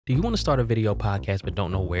Do you want to start a video podcast but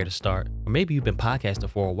don't know where to start? Or maybe you've been podcasting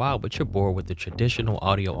for a while but you're bored with the traditional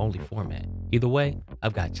audio only format. Either way,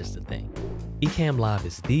 I've got just the thing. Ecamm Live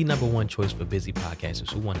is the #1 choice for busy podcasters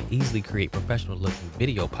who want to easily create professional looking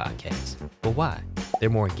video podcasts. But why? They're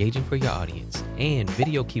more engaging for your audience, and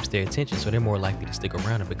video keeps their attention, so they're more likely to stick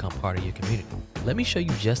around and become part of your community. Let me show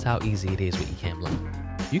you just how easy it is with Ecamm Live.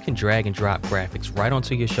 You can drag and drop graphics right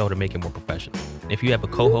onto your show to make it more professional. And if you have a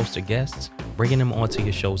co-host or guests, bringing them onto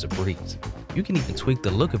your show is a breeze. You can even tweak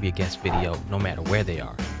the look of your guest video no matter where they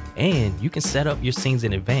are. And you can set up your scenes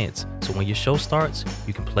in advance, so when your show starts,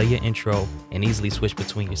 you can play your intro and easily switch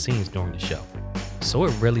between your scenes during the show. So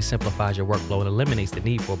it really simplifies your workflow and eliminates the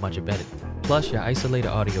need for a bunch of editing. Plus, your isolated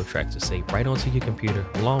audio tracks are saved right onto your computer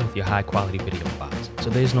along with your high quality video files. So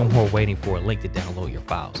there's no more waiting for a link to download your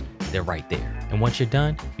files. They're right there. And once you're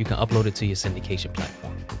done, you can upload it to your syndication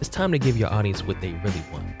platform. It's time to give your audience what they really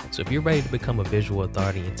want. So if you're ready to become a visual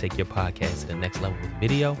authority and take your podcast to the next level with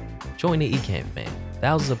video, join the Ecamm fam.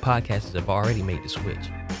 Thousands of podcasters have already made the switch.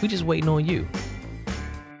 We're just waiting on you.